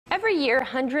Every year,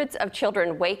 hundreds of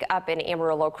children wake up in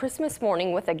Amarillo Christmas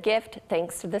morning with a gift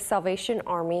thanks to the Salvation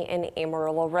Army and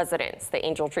Amarillo residents. The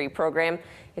Angel Tree program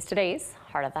is today's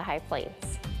Heart of the High Plains.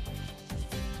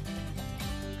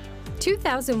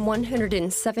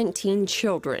 2,117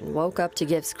 children woke up to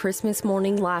gifts Christmas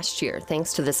morning last year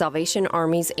thanks to the Salvation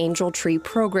Army's Angel Tree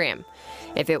program.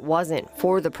 If it wasn't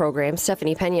for the program,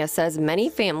 Stephanie Pena says many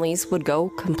families would go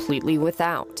completely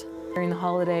without. During the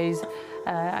holidays,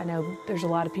 I know there's a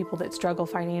lot of people that struggle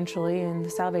financially, and the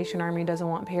Salvation Army doesn't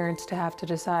want parents to have to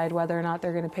decide whether or not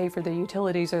they're going to pay for their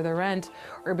utilities or their rent,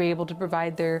 or be able to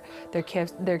provide their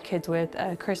kids with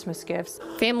Christmas gifts.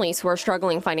 Families who are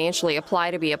struggling financially apply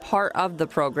to be a part of the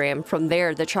program. From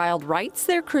there, the child writes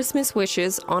their Christmas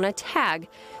wishes on a tag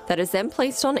that is then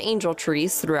placed on angel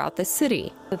trees throughout the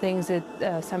city. The things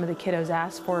that some of the kiddos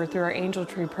ask for through our Angel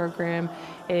Tree program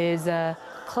is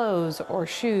clothes or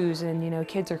shoes, and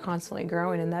kids are constantly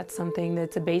growing, and that's something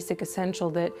that's a basic essential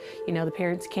that the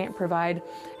parents can't provide.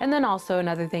 And then also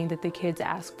another thing that the kids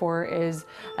ask for is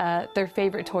their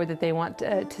favorite toy that they want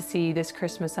to see this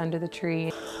Christmas under the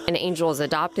tree. An angel is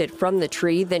adopted from the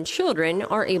tree, then children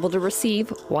are able to receive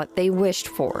what they wished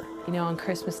for. On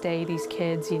Christmas Day, these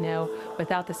kids,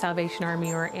 without the Salvation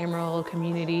Army or Amarillo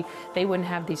community, they wouldn't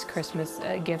have these Christmas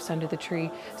gifts under the tree.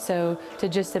 So to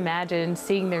just imagine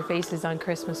seeing their faces on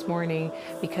Christmas morning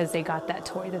because they got that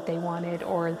toy that they wanted,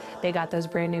 or they got those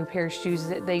brand new pair of shoes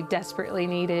that they desperately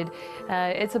needed,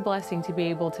 it's a blessing to be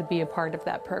able to be a part of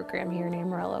that program here in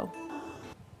Amarillo.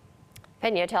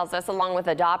 Pena tells us along with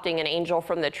adopting an angel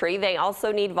from the tree, they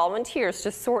also need volunteers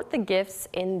to sort the gifts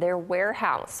in their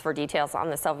warehouse. For details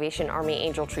on the Salvation Army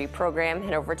Angel Tree program,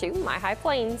 head over to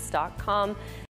myhighplains.com.